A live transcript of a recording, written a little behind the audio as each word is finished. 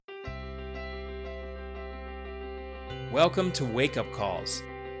Welcome to Wake Up Calls.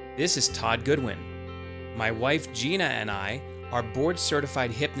 This is Todd Goodwin. My wife Gina and I are board-certified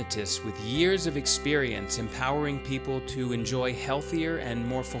hypnotists with years of experience empowering people to enjoy healthier and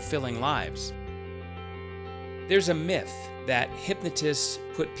more fulfilling lives. There's a myth that hypnotists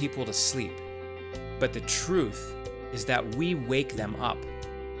put people to sleep, but the truth is that we wake them up.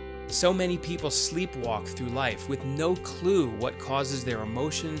 So many people sleepwalk through life with no clue what causes their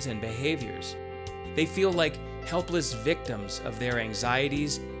emotions and behaviors. They feel like helpless victims of their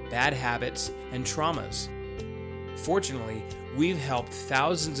anxieties, bad habits, and traumas. Fortunately, we've helped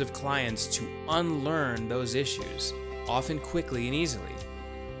thousands of clients to unlearn those issues, often quickly and easily.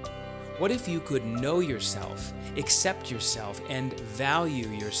 What if you could know yourself, accept yourself, and value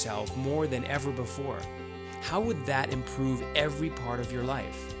yourself more than ever before? How would that improve every part of your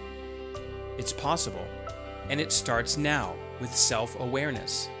life? It's possible, and it starts now with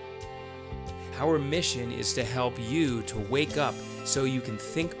self-awareness. Our mission is to help you to wake up so you can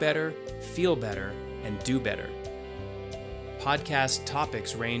think better, feel better, and do better. Podcast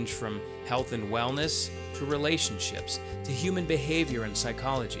topics range from health and wellness to relationships to human behavior and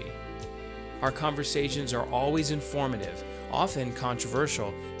psychology. Our conversations are always informative, often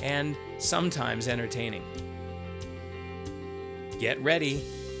controversial, and sometimes entertaining. Get ready.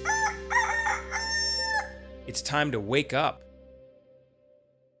 It's time to wake up.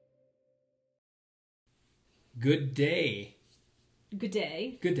 Good day. Good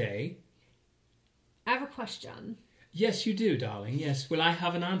day. Good day. I have a question. Yes, you do, darling. Yes. Will I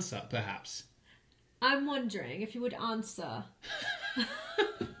have an answer, perhaps? I'm wondering if you would answer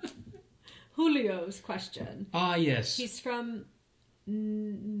Julio's question. Ah, yes. He's from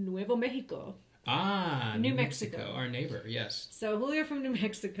Nuevo Mexico. Ah, New Mexico. Our neighbor, yes. So Julio from New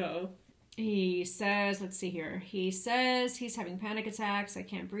Mexico, he says, let's see here. He says he's having panic attacks. I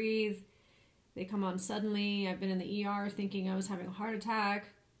can't breathe. They come on suddenly. I've been in the ER thinking I was having a heart attack.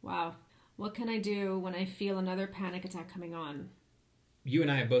 Wow. What can I do when I feel another panic attack coming on? You and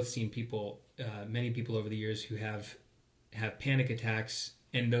I have both seen people, many people over the years who have panic attacks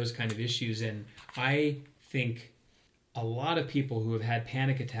and those kind of issues. And I think a lot of people who have had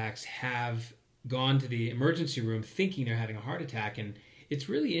panic attacks have gone to the emergency room thinking they're having a heart attack. And it's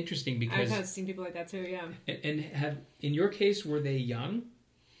really interesting because I've seen people like that too, yeah. And have, in your case, were they young?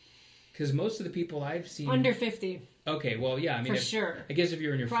 Because most of the people I've seen... Under 50. Okay, well, yeah. I mean, for sure. I guess if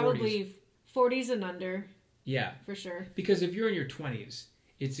you're in your 40s... Probably 40s and under. Yeah. For sure. Because if you're in your 20s,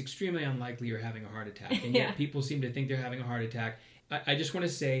 it's extremely unlikely you're having a heart attack. And yet people seem to think they're having a heart attack. I just want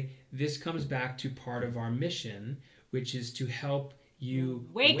to say this comes back to part of our mission, which is to help you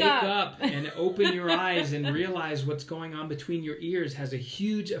wake up and open your eyes and realize what's going on between your ears has a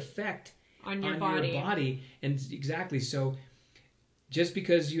huge effect on your body. And exactly, so... Just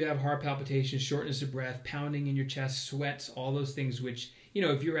because you have heart palpitations, shortness of breath, pounding in your chest, sweats, all those things which,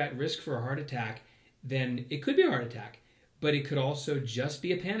 if you're at risk for a heart attack, then it could be a heart attack. But it could also just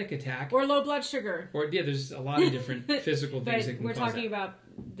be a panic attack. Or low blood sugar. Or, there's a lot of different physical things that can cause that. We're talking about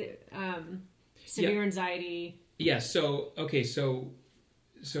the, severe anxiety. Yes, so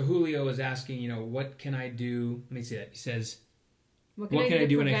Julio is asking, what can I do? Let me see that. He says, what can I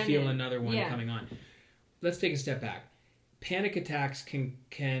do when I feel another one coming on? Let's take a step back. Panic attacks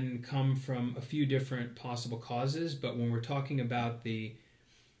can come from a few different possible causes, but when we're talking about the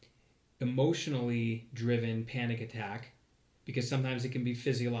emotionally driven panic attack, because sometimes it can be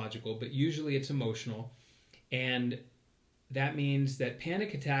physiological, but usually it's emotional, and that means that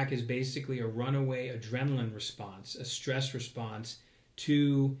panic attack is basically a runaway adrenaline response, a stress response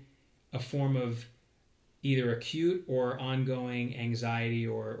to a form of either acute or ongoing anxiety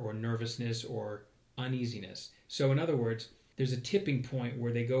or nervousness or uneasiness. So in other words, there's a tipping point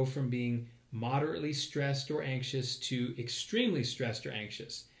where they go from being moderately stressed or anxious to extremely stressed or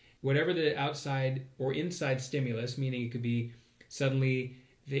anxious. Whatever the outside or inside stimulus, meaning it could be suddenly,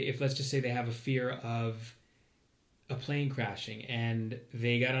 if let's just say they have a fear of a plane crashing and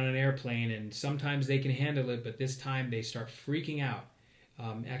they got on an airplane and sometimes they can handle it, but this time they start freaking out.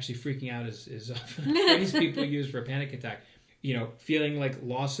 Actually, freaking out is often a phrase people use for a panic attack. Feeling like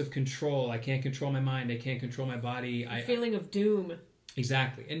loss of control. I can't control my mind. I can't control my body. Feeling of doom.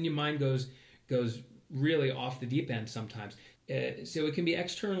 Exactly. And your mind goes really off the deep end sometimes. So it can be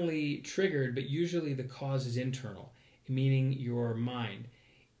externally triggered, but usually the cause is internal, meaning your mind.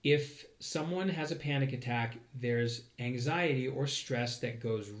 If someone has a panic attack, there's anxiety or stress that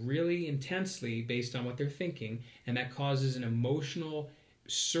goes really intensely based on what they're thinking, and that causes an emotional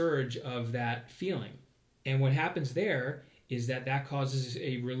surge of that feeling. And what happens there is that causes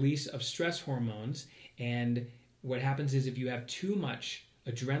a release of stress hormones. And what happens is if you have too much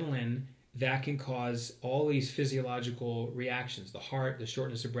adrenaline that can cause all these physiological reactions, the heart, the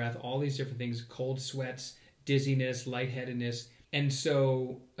shortness of breath, all these different things, cold sweats, dizziness, lightheadedness. And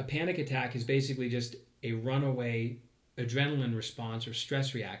so a panic attack is basically just a runaway adrenaline response or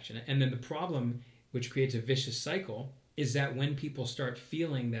stress reaction. And then the problem, which creates a vicious cycle, is that when people start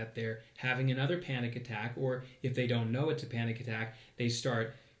feeling that they're having another panic attack, or if they don't know it's a panic attack,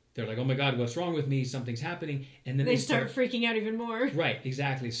 they're like, oh my God, what's wrong with me? Something's happening. And then they start freaking out even more. Right,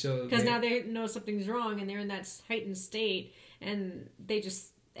 exactly. So because now they know something's wrong and they're in that heightened state, and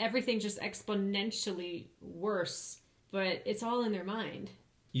everything just exponentially worse, but it's all in their mind.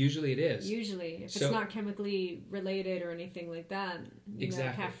 Usually it is. Usually. If it's not chemically related or anything like that.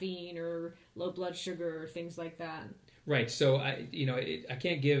 Exactly. Caffeine or low blood sugar or things like that. Right. So I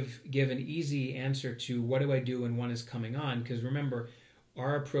can't give an easy answer to what do I do when one is coming on, because remember,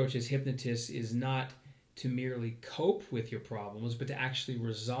 our approach as hypnotists is not to merely cope with your problems, but to actually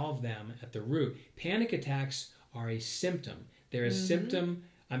resolve them at the root. Panic attacks are a symptom. They're a symptom.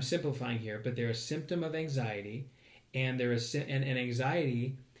 I'm simplifying here, but they're a symptom of anxiety, and and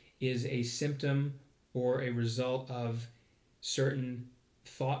anxiety is a symptom or a result of certain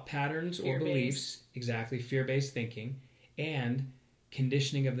thought patterns or beliefs, exactly, fear-based thinking, and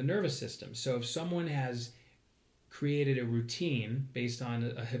conditioning of the nervous system. So if someone has created a routine based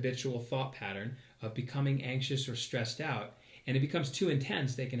on a habitual thought pattern of becoming anxious or stressed out, and it becomes too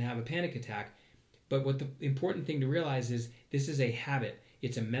intense, they can have a panic attack. But what the important thing to realize is this is a habit.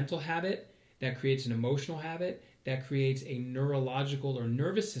 It's a mental habit that creates an emotional habit that creates a neurological or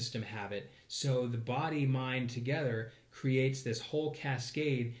nervous system habit. So the body, mind together creates this whole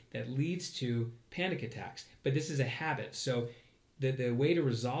cascade that leads to panic attacks. But this is a habit. So the way to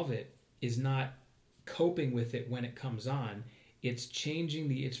resolve it is not coping with it when it comes on. It's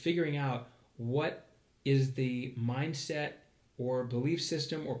it's figuring out what is the mindset or belief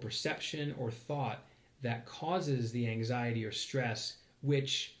system or perception or thought that causes the anxiety or stress,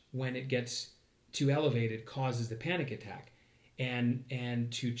 which when it gets too elevated causes the panic attack.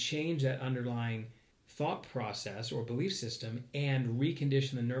 And to change that underlying thought process or belief system and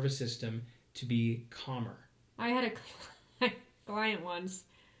recondition the nervous system to be calmer. I had a client once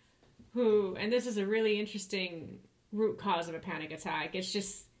who, and this is a really interesting root cause of a panic attack. It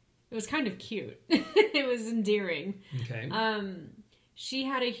was kind of cute. It was endearing. Okay. She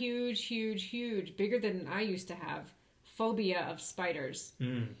had a huge, bigger than I used to have, phobia of spiders.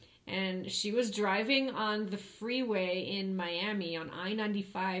 And she was driving on the freeway in Miami on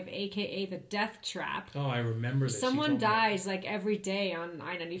I-95, aka the Death Trap. Oh, I remember this. Someone dies like every day on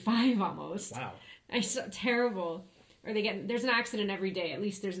I-95 almost. Wow. It's so terrible. Or there's an accident every day. At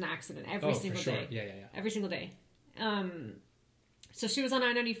least there's an accident every single day. Yeah. Every single day. So she was on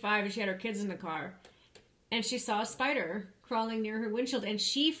I-95 and she had her kids in the car. And she saw a spider crawling near her windshield. And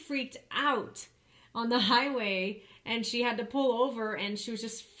she freaked out on the highway. And she had to pull over. And she was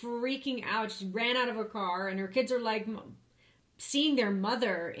just freaking out. She ran out of her car. And her kids are like seeing their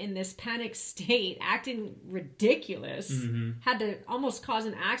mother in this panic state, acting ridiculous. Had to almost cause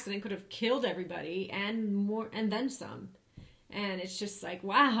an accident, could have killed everybody and more, and then some. And it's just like,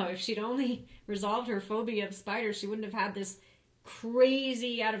 wow, if she'd only resolved her phobia of spiders, she wouldn't have had this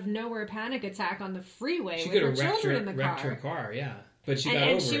crazy out of nowhere panic attack on the freeway with her children in the car. Wrecked her car, yeah. But she got over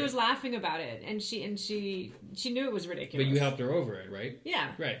it. And she was laughing about it, and she knew it was ridiculous. But you helped her over it, right?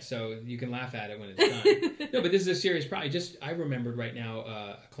 Yeah. Right, so you can laugh at it when it's done. No, but this is a serious problem. I remembered right now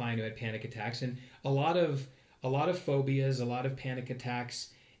a client who had panic attacks, and a lot of phobias, a lot of panic attacks,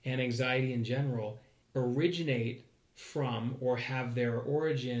 and anxiety in general originate from or have their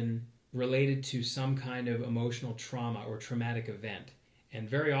origin related to some kind of emotional trauma or traumatic event. And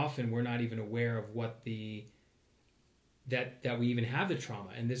very often we're not even aware of what that we even have the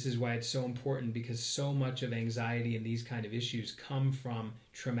trauma. And this is why it's so important, because so much of anxiety and these kind of issues come from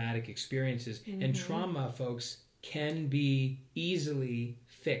traumatic experiences. And trauma, folks, can be easily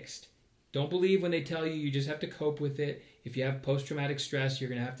fixed. Don't believe when they tell you just have to cope with it. If you have post-traumatic stress, you're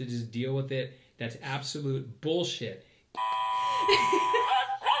going to have to just deal with it. That's absolute bullshit.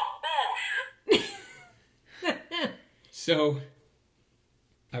 So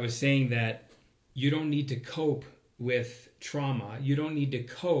I was saying that you don't need to cope with trauma. You don't need to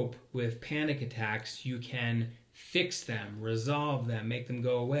cope with panic attacks. You can fix them, resolve them, make them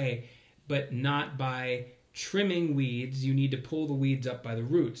go away, but not by trimming weeds. You need to pull the weeds up by the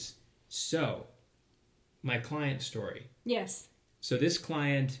roots. So, my client story. Yes. So this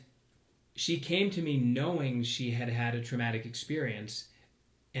client, she came to me knowing she had had a traumatic experience,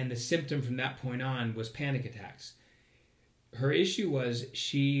 and the symptom from that point on was panic attacks. Her issue was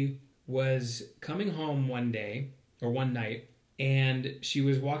she was coming home one day or one night, And she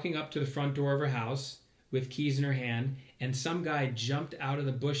was walking up to the front door of her house with keys in her hand, and some guy jumped out of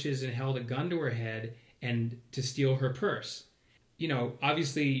the bushes and held a gun to her head and to steal her purse. You know,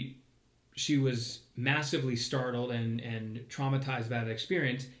 obviously she was massively startled and traumatized by that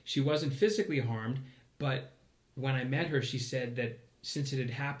experience. She wasn't physically harmed, but when I met her, she said that since it had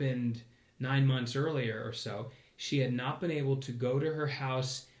happened 9 months earlier or so, she had not been able to go to her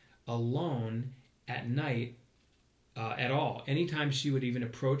house alone at night at all. Anytime she would even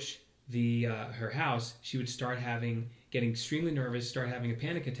approach her house, she would start getting extremely nervous, start having a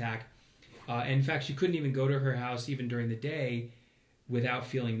panic attack. And in fact, she couldn't even go to her house even during the day without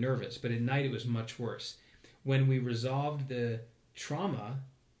feeling nervous. But at night, it was much worse. When we resolved the trauma,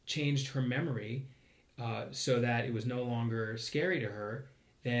 changed her memory so that it was no longer scary to her,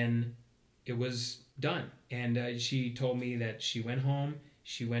 then it was done. And she told me that she went home,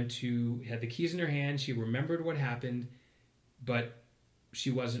 had the keys in her hand, she remembered what happened, but she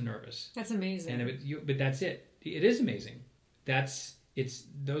wasn't nervous. That's amazing. But that's it. It is amazing.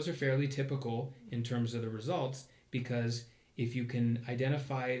 Those are fairly typical in terms of the results, because if you can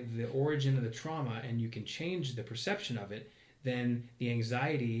identify the origin of the trauma and you can change the perception of it, then the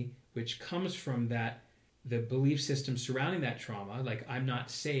anxiety which comes from the belief system surrounding that trauma, like I'm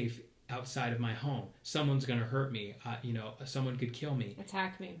not safe outside of my home, someone's going to hurt me, someone could kill me,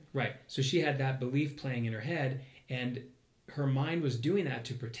 attack me. Right. So she had that belief playing in her head, and her mind was doing that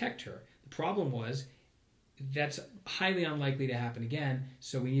to protect her. The problem was that's highly unlikely to happen again,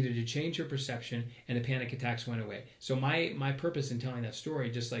 so we needed to change her perception, and the panic attacks went away. So my purpose in telling that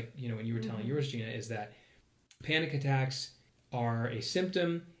story, just like when you were telling yours, Gina, is that panic attacks are a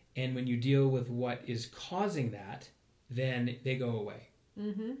symptom, and when you deal with what is causing that, then they go away.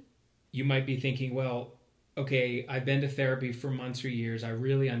 Mm-hmm. You might be thinking, well, okay, I've been to therapy for months or years. I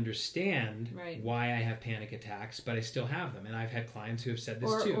really understand why I have panic attacks, but I still have them. And I've had clients who have said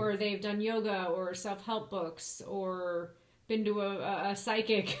this too. Or they've done yoga or self-help books or been to a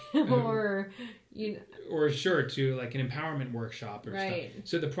psychic or, Or sure, to like an empowerment workshop or stuff.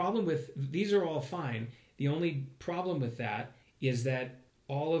 So the problem these are all fine. The only problem with that is that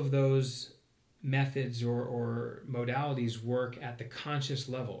all of those methods or modalities work at the conscious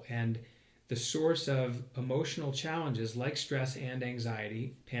level, and the source of emotional challenges like stress and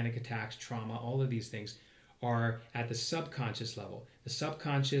anxiety, panic attacks, trauma, all of these things are at the subconscious level. The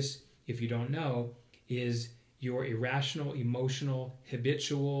subconscious, if you don't know, is your irrational, emotional,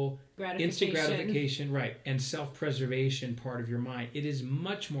 habitual, instant gratification, and self-preservation part of your mind. It is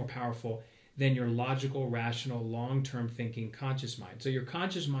much more powerful than your logical, rational, long-term thinking conscious mind. So your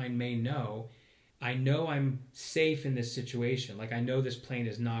conscious mind may know, I know I'm safe in this situation. Like, I know this plane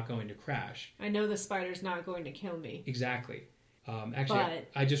is not going to crash. I know the spider's not going to kill me. Exactly.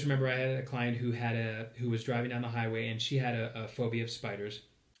 I just remember I had a client who was driving down the highway, and she had a phobia of spiders.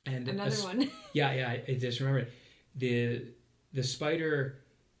 And another one. Yeah, I just remember it. The spider,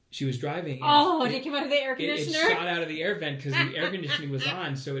 she was driving. And it came out of the air conditioner? It shot out of the air vent because the air conditioning was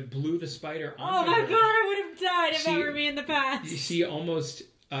on, so it blew the spider onto her. Oh my God, I would have died if that were me in the past. She almost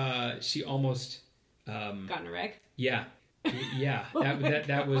got in a wreck. Yeah.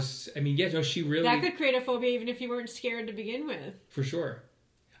 That was, she really... That could create a phobia even if you weren't scared to begin with. For sure.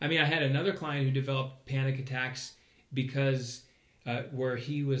 I had another client who developed panic attacks because where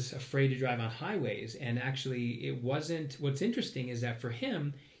he was afraid to drive on highways, and actually it wasn't... What's interesting is that for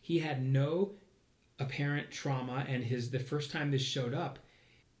him, he had no apparent trauma, and the first time this showed up,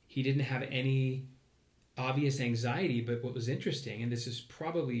 he didn't have any obvious anxiety. But what was interesting, and this is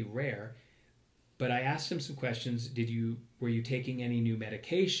probably rare, but I asked him some questions. Were you taking any new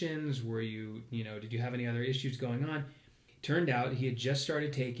medications? Did you have any other issues going on? Turned out he had just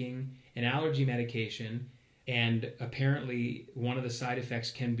started taking an allergy medication, and apparently one of the side effects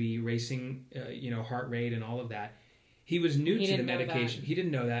can be racing, heart rate and all of that. He was new to the medication. He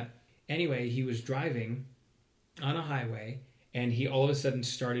didn't know that. Anyway, he was driving on a highway, and he all of a sudden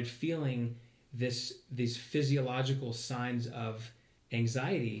started feeling these physiological signs of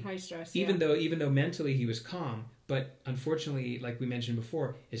anxiety, high stress, even though mentally he was calm. But unfortunately, like we mentioned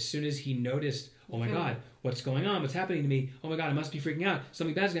before, as soon as he noticed, oh my God, what's going on? What's happening to me? Oh my God, I must be freaking out.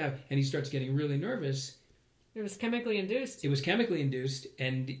 Something bad's gonna happen. And he starts getting really nervous. It was chemically induced.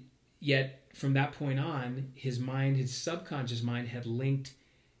 And yet from that point on, his subconscious mind had linked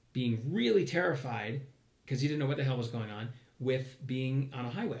being really terrified because he didn't know what the hell was going on with being on a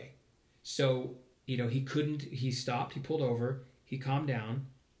highway. So, he stopped, he pulled over, he calmed down.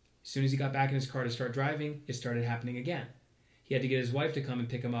 As soon as he got back in his car to start driving, it started happening again. He had to get his wife to come and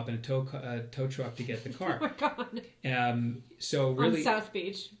pick him up in a tow truck to get the car. Oh my God. So really... On South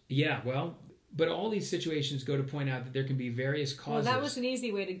Beach. Yeah, well, But all these situations go to point out that there can be various causes. Well, that was an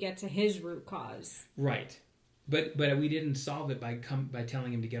easy way to get to his root cause. Right. But we didn't solve it by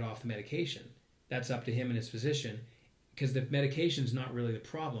telling him to get off the medication. That's up to him and his physician, because the medication's not really the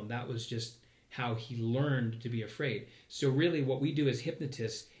problem. That was just how he learned to be afraid. So really what we do as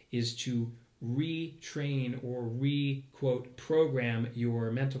hypnotists is to retrain or quote, program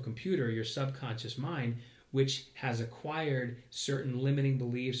your mental computer, your subconscious mind, which has acquired certain limiting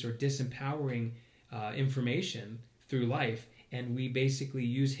beliefs or disempowering information through life. And we basically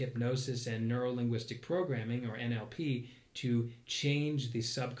use hypnosis and neuro-linguistic programming, or NLP, to change the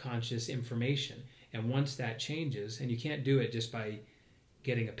subconscious information. And once that changes, and you can't do it just by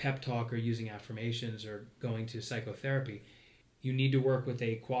getting a pep talk or using affirmations or going to psychotherapy, you need to work with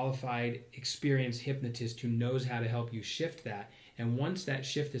a qualified, experienced hypnotist who knows how to help you shift that. And once that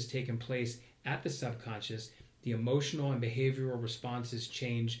shift has taken place at the subconscious, the emotional and behavioral responses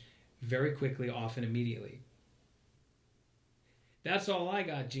change very quickly, often immediately. That's all I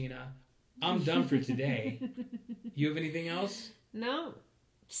got, Gina. I'm done for today. You have anything else? No.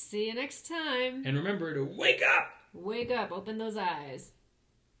 See you next time. And remember to wake up! Wake up. Open those eyes.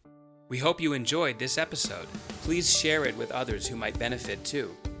 We hope you enjoyed this episode. Please share it with others who might benefit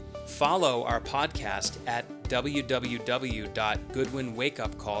too. Follow our podcast at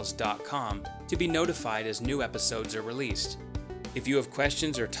www.goodwinwakeupcalls.com to be notified as new episodes are released. If you have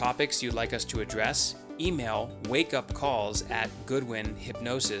questions or topics you'd like us to address, email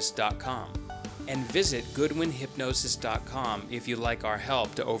wakeupcalls@goodwinhypnosis.com and visit goodwinhypnosis.com if you'd like our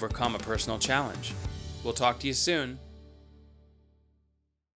help to overcome a personal challenge. We'll talk to you soon.